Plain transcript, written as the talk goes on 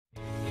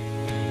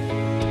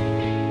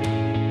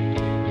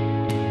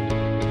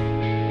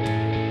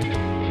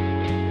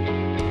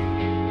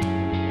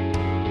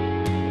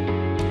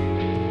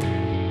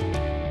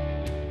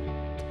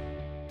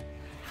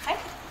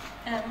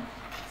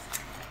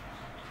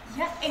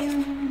Yeah,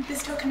 in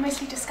this talk I'm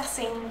mostly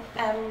discussing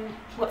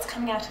what's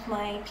coming out of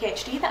my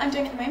PhD that I'm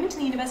doing at the moment in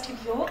the University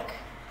of York,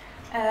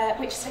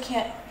 which is looking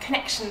at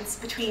connections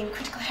between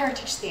critical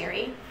heritage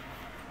theory,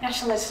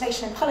 national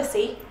legislation and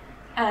policy,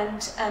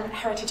 and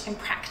heritage in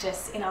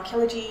practice in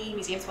archaeology,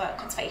 museums work,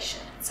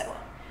 conservation, and so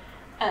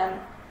on.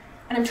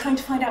 And I'm trying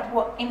to find out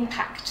what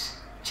impact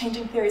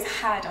changing theories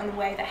had on the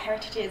way that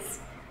heritage is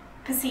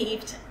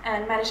perceived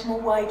and managed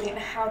more widely, and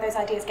how those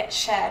ideas get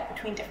shared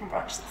between different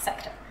branches of the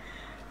sector.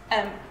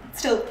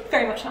 Still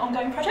very much an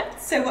ongoing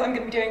project, so what I'm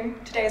going to be doing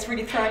today is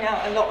really throwing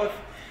out a lot of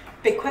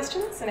big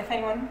questions, and if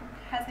anyone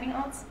has any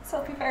answers,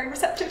 I'll be very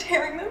receptive to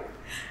hearing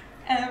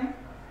them.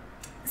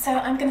 So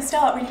I'm going to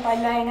start really by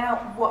laying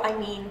out what I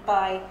mean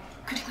by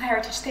critical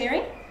heritage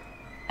theory,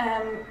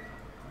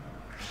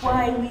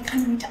 why we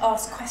kind of need to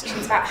ask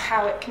questions about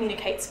how it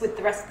communicates with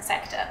the rest of the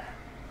sector,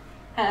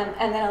 and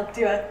then I'll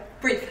do a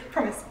brief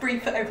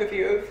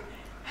overview of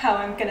how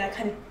I'm going to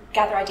kind of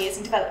gather ideas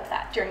and develop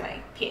that during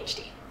my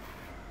PhD.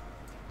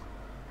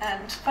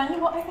 And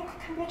finally, what I think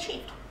can be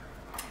achieved.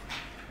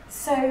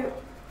 So,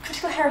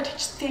 critical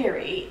heritage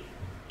theory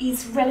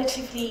is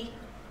relatively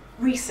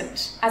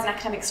recent as an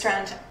academic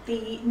strand.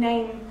 The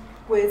name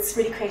was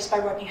really created by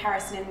Rodney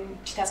Harrison in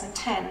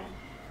 2010,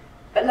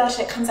 but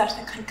largely it comes out of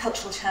the kind of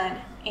cultural turn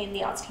in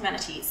the arts and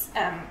humanities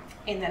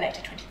in the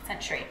later 20th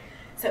century.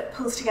 So it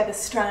pulls together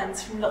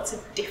strands from lots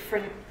of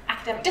different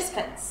academic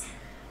disciplines,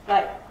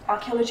 like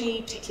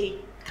archaeology,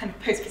 particularly kind of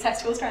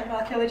post-processual strand of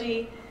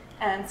archaeology,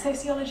 and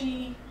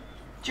sociology,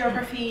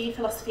 geography,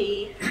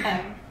 philosophy,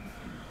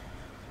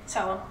 so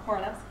on, more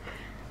or less.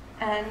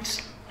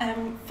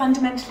 And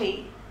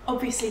fundamentally,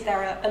 obviously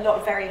there are a lot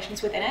of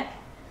variations within it,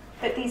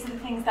 but these are the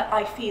things that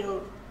I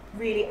feel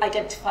really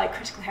identify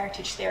critical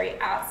heritage theory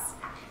as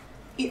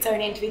its own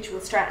individual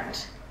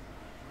strand.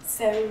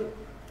 So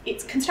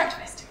it's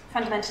constructivist,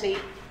 fundamentally,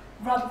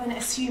 rather than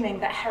assuming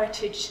that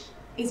heritage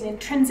is an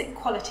intrinsic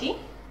quality,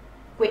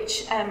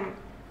 which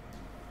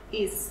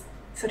is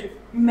sort of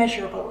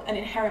measurable and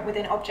inherent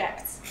within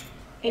objects.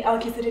 It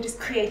argues that it is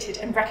created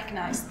and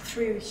recognised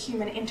through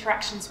human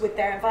interactions with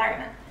their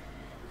environment.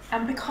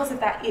 And because of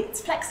that,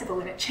 it's flexible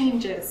and it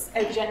changes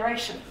over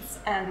generations,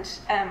 and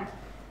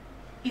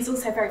is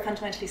also very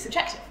fundamentally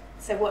subjective.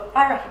 So what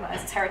I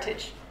recognise as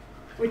heritage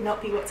would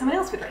not be what someone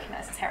else would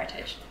recognise as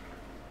heritage.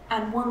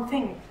 And one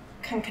thing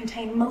can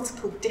contain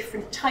multiple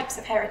different types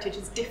of heritage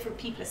as different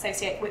people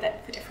associate with it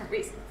for different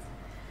reasons.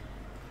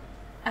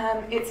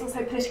 It's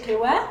also politically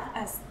aware,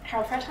 as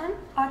Harold Fredheim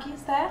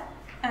argues there.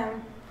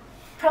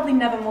 Probably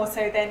never more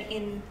so than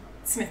in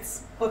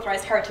Smith's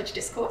authorised heritage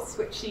discourse,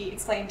 which she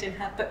explained in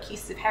her book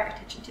Uses of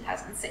Heritage in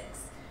 2006,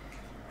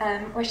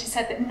 where she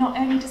said that not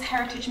only does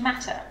heritage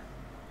matter,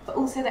 but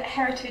also that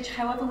heritage,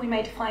 however we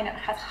may define it,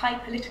 has high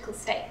political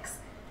stakes,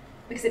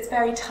 because it's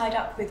very tied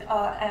up with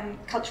our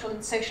cultural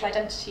and social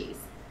identities,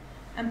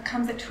 and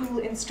becomes a tool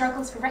in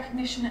struggles for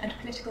recognition and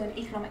political and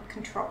economic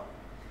control.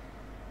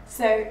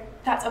 So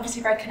that's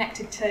obviously very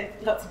connected to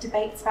lots of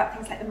debates about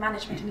things like the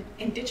management of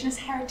indigenous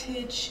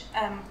heritage,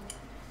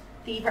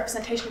 the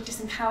representation of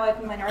disempowered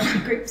and minority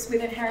groups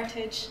within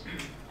heritage,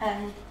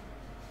 and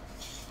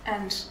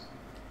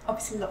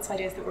obviously lots of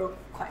ideas that we're all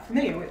quite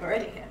familiar with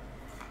already here.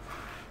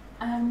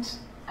 And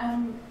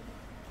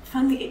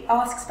finally, it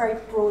asks very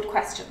broad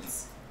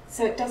questions.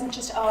 So it doesn't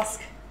just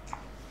ask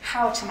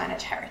how to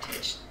manage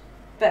heritage,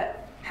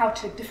 but how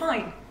to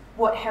define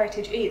what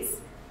heritage is,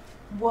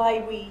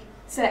 why we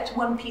select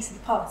one piece of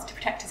the past to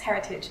protect as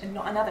heritage and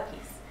not another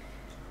piece,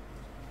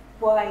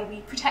 why we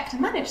protect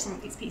and manage some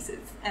of these pieces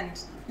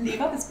and leave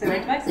others for their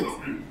own devices,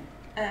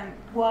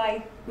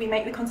 why we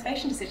make the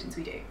conservation decisions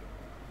we do,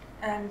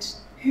 and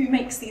who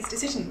makes these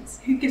decisions,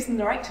 who gives them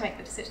the right to make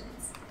the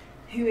decisions,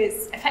 who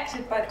is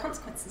affected by the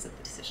consequences of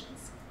the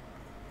decisions.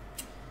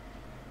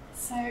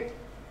 So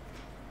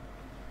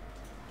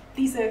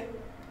these are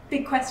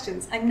big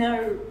questions. I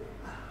know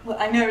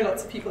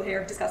lots of people here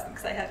have discussed them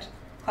because I had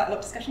quite a lot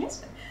of discussion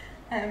yesterday.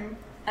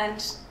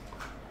 And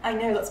I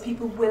know lots of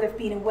people will have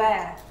been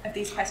aware of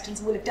these questions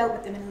and will have dealt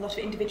with them in a lot of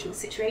individual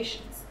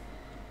situations.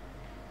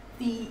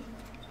 The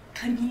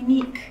kind of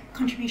unique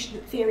contribution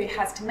that theory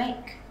has to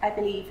make, I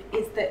believe,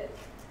 is that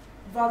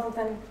rather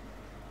than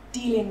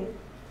dealing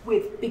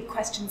with big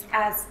questions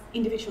as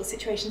individual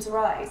situations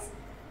arise,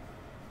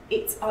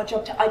 it's our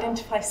job to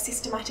identify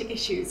systematic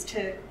issues,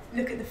 to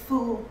look at the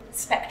full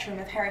spectrum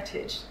of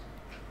heritage,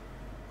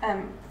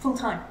 full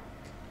time.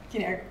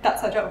 You know,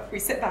 that's our job. We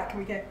sit back and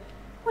we go,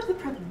 what are the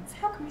problems?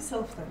 How can we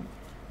solve them?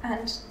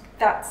 And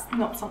that's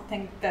not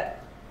something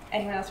that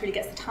anyone else really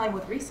gets the time or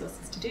the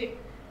resources to do.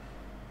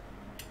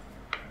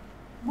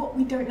 What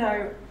we don't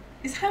know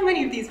is how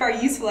many of these very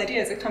useful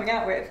ideas we're coming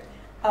out with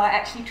are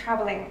actually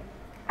travelling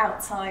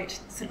outside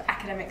sort of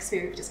academic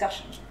sphere of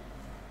discussion.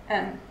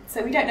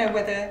 So we don't know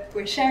whether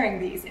we're sharing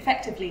these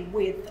effectively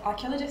with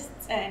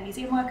archaeologists and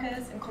museum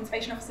workers and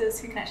conservation officers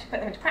who can actually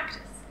put them into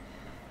practice.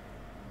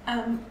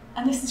 And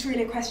this is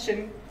really a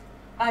question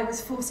I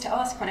was forced to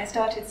ask when I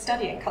started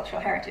studying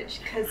cultural heritage,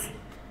 because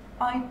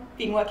I'd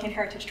been working in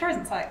heritage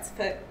tourism sites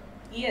for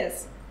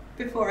years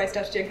before I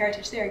started doing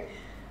heritage theory.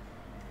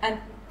 And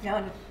no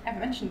one had ever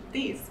mentioned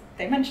these.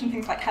 They mentioned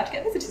things like how to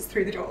get visitors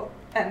through the door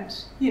and,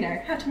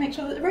 how to make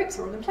sure that the ropes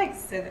are all in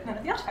place so that none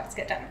of the artifacts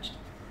get damaged.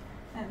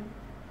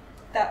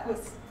 That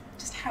was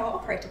just how it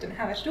operated and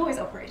how it had always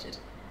operated.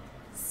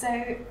 So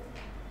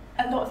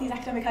a lot of these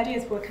academic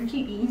ideas were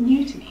completely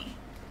new to me.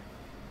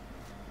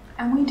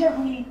 And we don't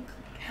really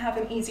have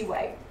an easy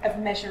way of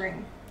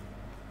measuring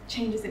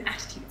changes in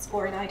attitudes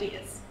or in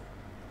ideas.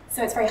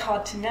 So it's very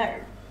hard to know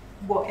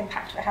what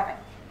impact we're having.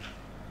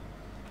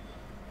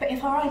 But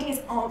if our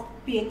ideas aren't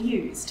being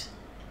used,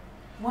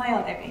 why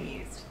aren't they being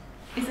used?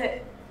 Is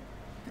it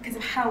because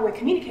of how we're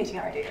communicating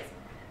our ideas?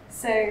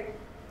 So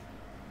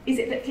is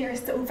it that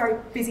theorists are all very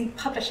busy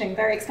publishing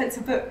very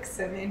expensive books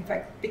and in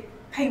very big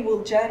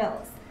paywall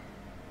journals,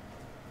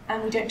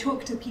 and we don't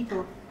talk to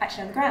people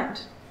actually on the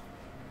ground?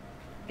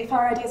 If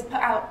our ideas are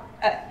put out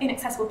at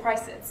inaccessible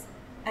prices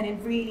and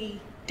in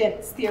really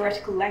dense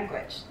theoretical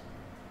language,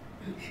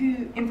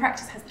 who in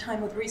practice has the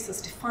time or the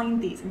resource to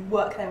find these and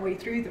work their way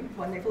through them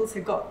when they've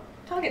also got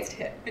targets to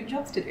hit and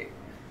jobs to do?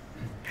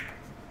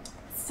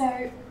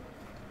 So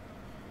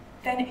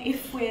then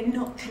if we're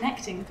not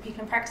connecting with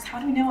people in practice, how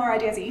do we know our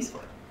ideas are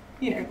useful?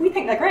 We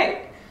think they're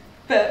great,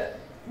 but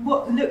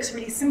what looks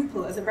really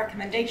simple as a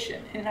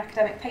recommendation in an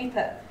academic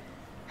paper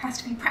has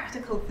to be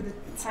practical for the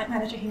site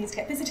manager who needs to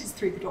get visitors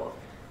through the door,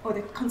 or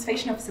the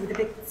conservation officer with a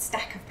big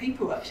stack of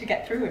paperwork to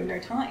get through in no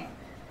time.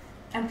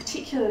 And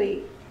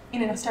particularly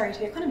in an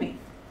austerity economy,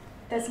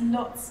 there's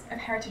lots of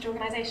heritage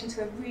organisations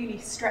who are really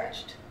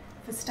stretched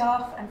for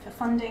staff and for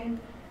funding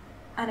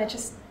and are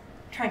just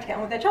trying to get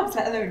on with their jobs,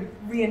 let alone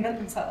reinvent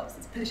themselves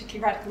as politically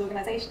radical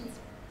organisations.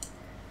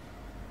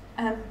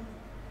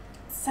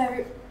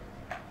 So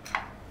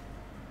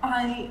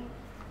I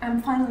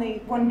am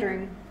finally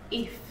wondering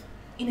if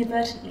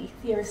inadvertently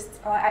theorists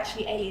are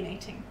actually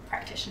alienating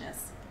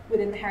practitioners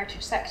within the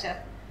heritage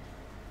sector,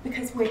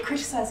 because we're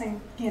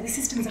criticising the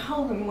system as a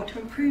whole and we want to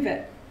improve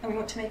it and we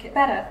want to make it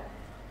better.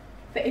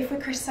 But if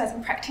we're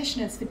criticising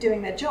practitioners for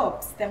doing their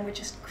jobs, then we're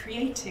just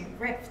creating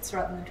rifts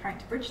rather than trying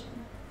to bridge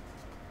them.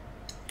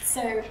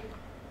 So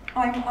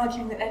I'm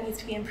arguing that there needs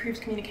to be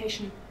improved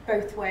communication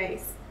both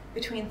ways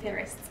between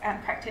theorists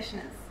and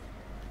practitioners.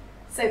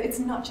 So it's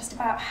not just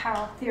about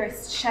how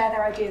theorists share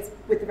their ideas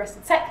with the rest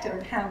of the sector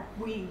and how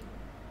we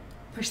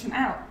push them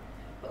out,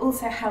 but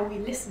also how we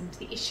listen to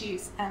the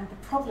issues and the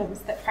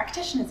problems that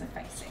practitioners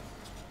are facing,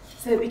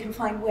 so that we can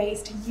find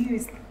ways to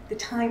use the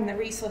time and the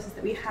resources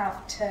that we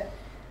have to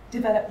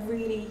develop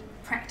really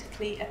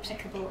practically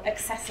applicable,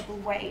 accessible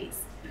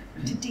ways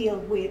to deal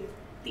with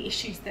the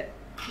issues that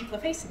people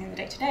are facing in the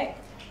day-to-day.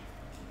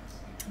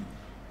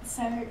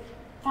 So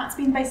that's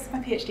been the basis of my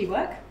PhD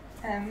work.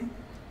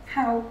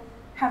 How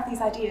have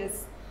these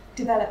ideas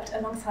developed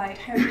alongside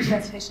heritage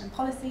legislation and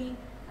policy,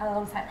 and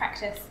alongside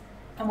practice,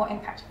 and what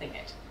impact have they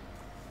made?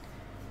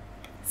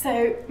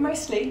 So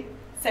mostly,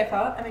 so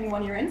far, I'm only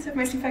 1 year in, so I've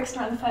mostly focused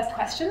around the first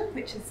question,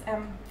 which is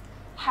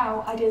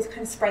how ideas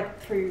kind of spread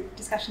through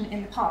discussion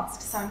in the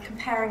past. So I'm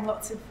comparing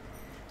lots of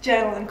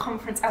journal and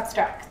conference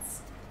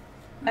abstracts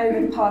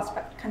over the past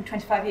kind of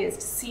 25 years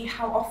to see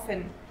how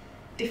often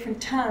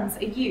different terms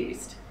are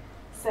used.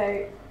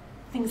 So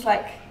things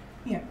like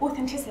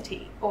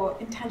authenticity or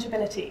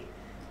intangibility,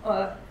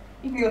 or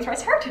even the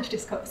authorised heritage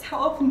discourse. How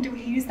often do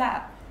we use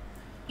that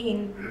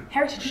in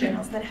heritage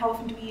journals, and then how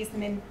often do we use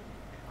them in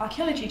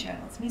archaeology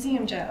journals,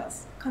 museum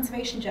journals,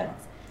 conservation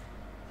journals?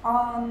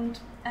 And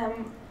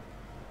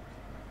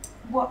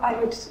what I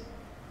would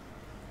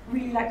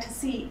really like to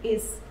see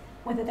is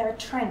whether there are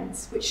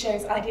trends which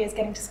shows ideas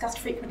getting discussed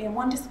frequently in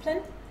one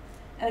discipline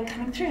and then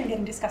coming through and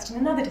getting discussed in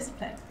another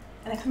discipline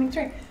and then coming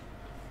through.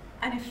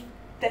 And if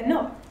they're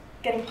not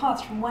getting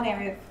passed from one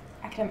area of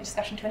academic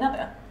discussion to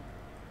another,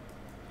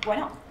 why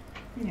not?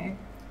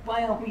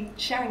 Why aren't we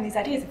sharing these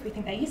ideas if we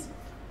think they're useful?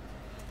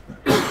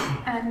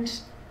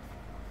 And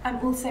I'm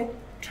also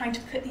trying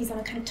to put these on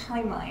a kind of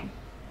timeline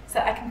so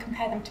that I can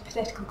compare them to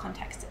political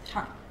contexts at the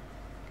time,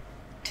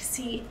 to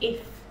see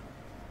if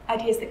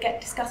ideas that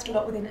get discussed a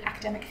lot within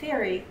academic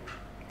theory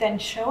then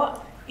show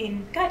up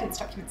in guidance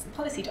documents and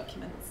policy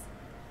documents,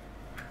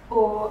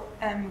 or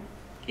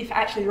if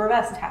actually the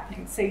reverse is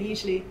happening. So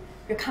usually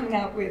you're coming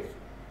out with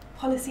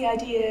policy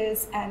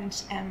ideas and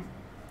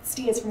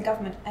steers from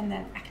government, and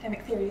then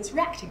academic theory is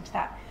reacting to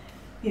that.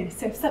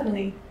 So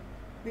suddenly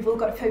we've all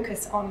got to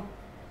focus on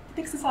the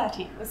big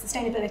society or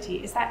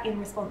sustainability. Is that in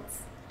response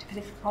to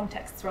political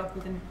contexts rather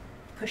than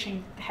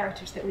pushing the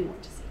heritage that we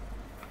want to see?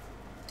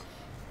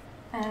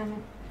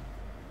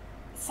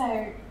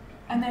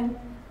 And then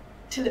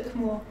to look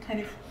more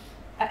kind of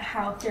at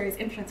how theories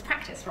influence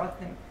practice rather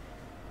than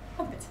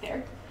other bits of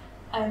theory,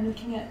 I'm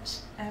looking at,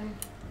 I'm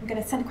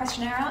going to send a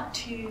questionnaire out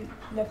to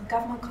local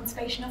government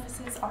conservation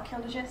officers,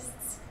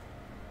 archaeologists,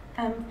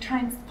 try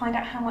and find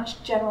out how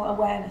much general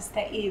awareness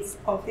there is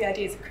of the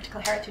ideas of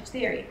critical heritage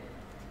theory,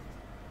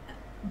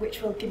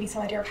 which will give me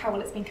some idea of how well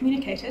it's been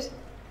communicated,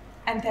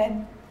 and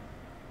then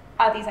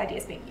are these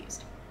ideas being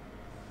used?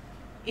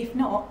 If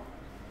not,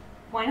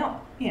 why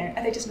not?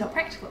 Are they just not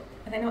practical?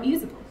 Are they not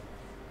usable?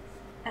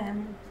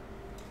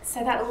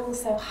 So that will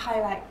also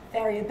highlight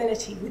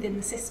variability within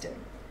the system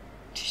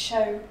to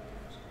show,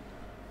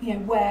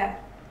 where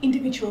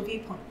individual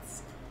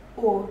viewpoints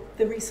or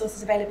the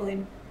resources available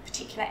in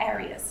particular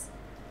areas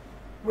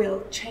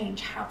will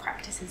change how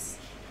practice is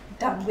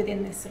done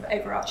within this sort of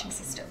overarching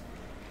system.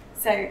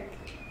 So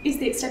is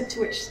the extent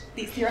to which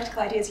these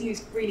theoretical ideas are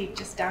used really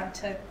just down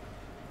to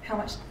how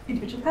much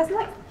individual person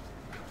likes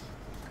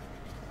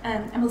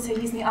them? I'm also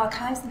using the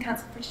archives and the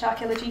Council for British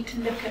Archaeology to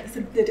look at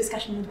the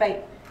discussion and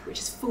debate which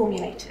has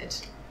formulated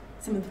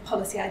some of the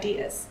policy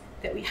ideas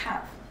that we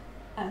have,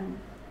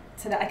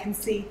 so that I can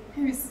see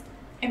who's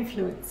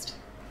influenced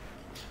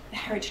the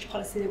heritage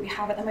policy that we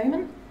have at the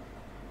moment,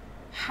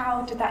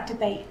 how did that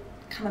debate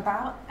come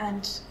about,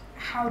 and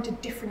how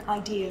did different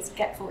ideas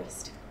get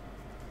voiced.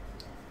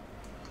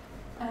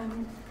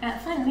 And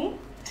finally,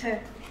 to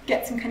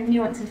get some kind of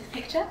nuance into the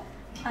picture,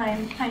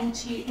 I'm planning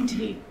to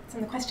interview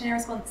some of the questionnaire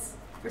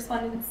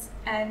respondents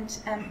and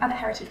other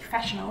heritage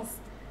professionals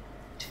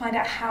to find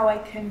out how I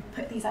can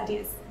put these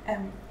ideas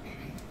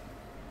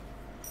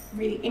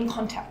really in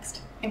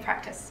context, in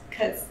practice,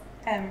 because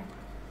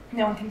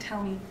no one can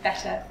tell me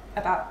better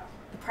about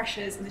the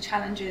pressures and the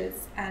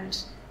challenges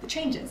and the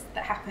changes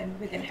that happen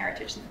within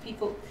heritage than the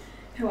people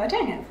who are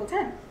doing it full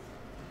time.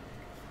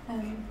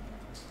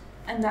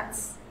 And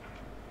that's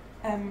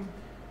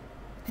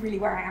really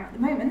where I am at the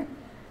moment,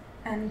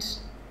 and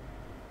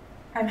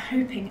I'm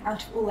hoping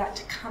out of all that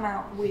to come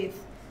out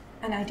with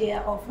an idea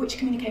of which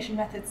communication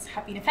methods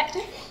have been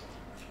effective,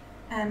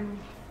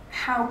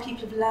 how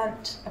people have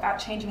learnt about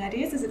changing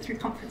ideas. Is it through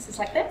conferences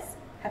like this?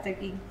 Have they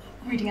been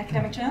reading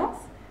academic journals?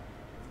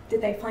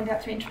 Did they find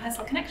out through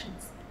interpersonal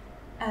connections?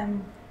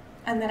 And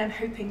then I'm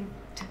hoping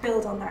to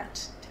build on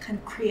that to kind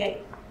of create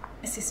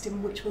a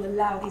system which will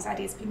allow these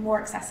ideas to be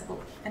more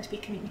accessible and to be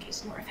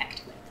communicated more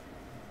effectively.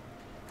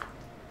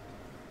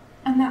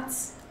 And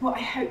that's what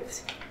I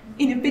hoped,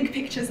 in a big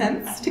picture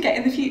sense, to get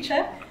in the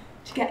future,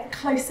 to get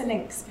closer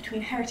links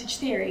between heritage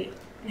theory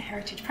and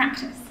heritage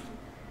practice.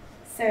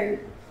 So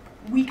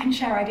we can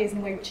share ideas in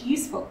a way which are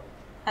useful,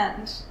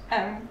 and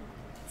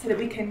so that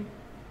we can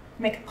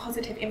make a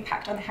positive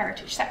impact on the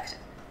heritage sector.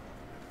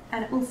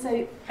 And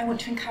also, I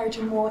want to encourage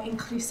a more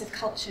inclusive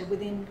culture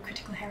within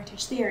critical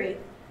heritage theory.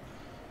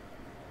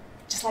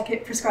 Just like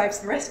it prescribes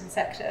the rest of the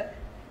sector,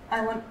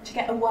 I want to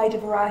get a wider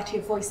variety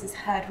of voices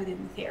heard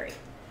within the theory.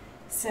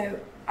 So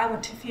I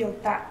want to feel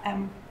that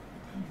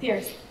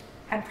theorists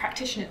and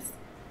practitioners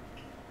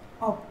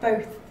are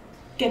both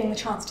getting the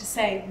chance to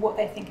say what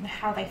they think and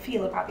how they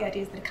feel about the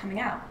ideas that are coming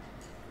out.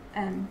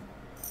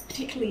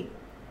 Particularly,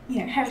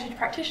 heritage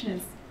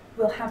practitioners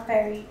will have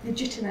very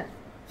legitimate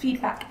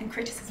feedback and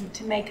criticism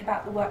to make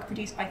about the work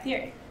produced by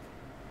theory.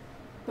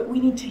 But we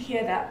need to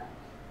hear that,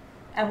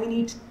 and we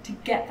need to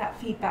get that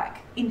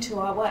feedback into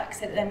our work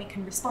so that then we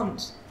can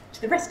respond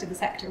to the rest of the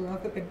sector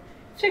rather than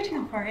floating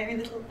up our own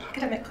little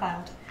academic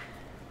cloud.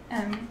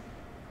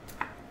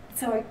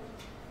 So I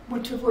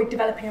want to avoid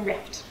developing a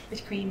rift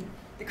between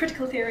the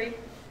critical theory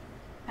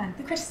and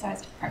the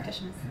criticised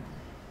practitioners,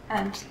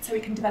 and so we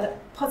can develop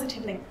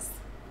positive links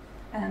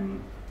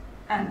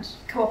and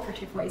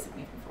cooperative ways of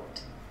moving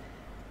forward.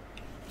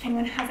 If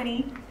anyone has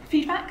any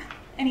feedback,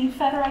 any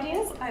further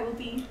ideas, I will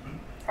be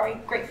very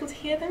grateful to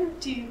hear them.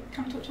 Do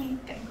come talk to me,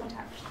 get in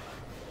contact.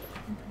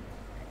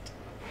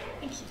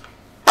 Thank you.